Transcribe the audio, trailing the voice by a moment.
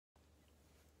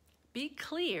Be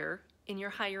clear in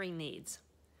your hiring needs.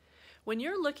 When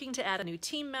you're looking to add a new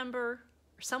team member,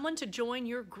 or someone to join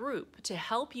your group to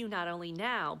help you not only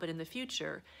now, but in the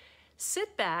future,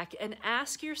 sit back and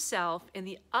ask yourself and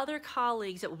the other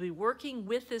colleagues that will be working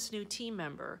with this new team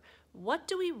member, what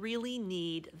do we really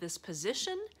need this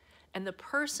position and the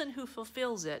person who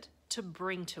fulfills it to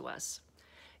bring to us?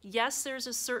 Yes, there's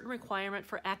a certain requirement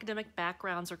for academic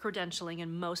backgrounds or credentialing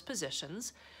in most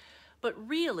positions, but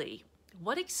really,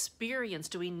 what experience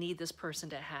do we need this person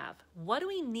to have? What do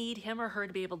we need him or her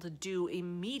to be able to do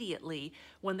immediately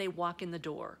when they walk in the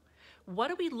door? What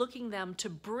are we looking them to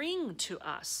bring to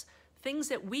us? Things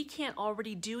that we can't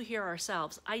already do here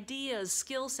ourselves, ideas,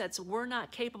 skill sets we're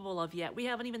not capable of yet, we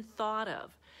haven't even thought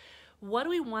of. What do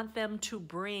we want them to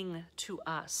bring to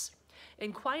us?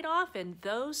 And quite often,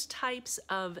 those types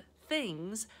of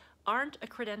things aren't a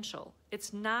credential.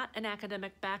 It's not an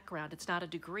academic background. It's not a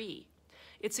degree.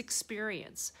 It's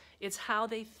experience. It's how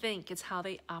they think. It's how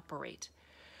they operate.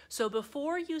 So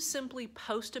before you simply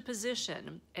post a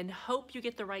position and hope you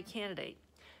get the right candidate,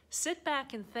 sit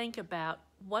back and think about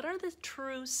what are the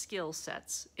true skill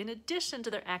sets, in addition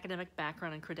to their academic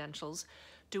background and credentials,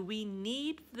 do we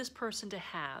need this person to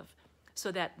have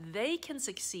so that they can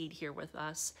succeed here with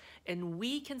us and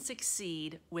we can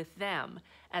succeed with them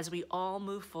as we all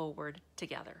move forward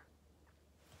together.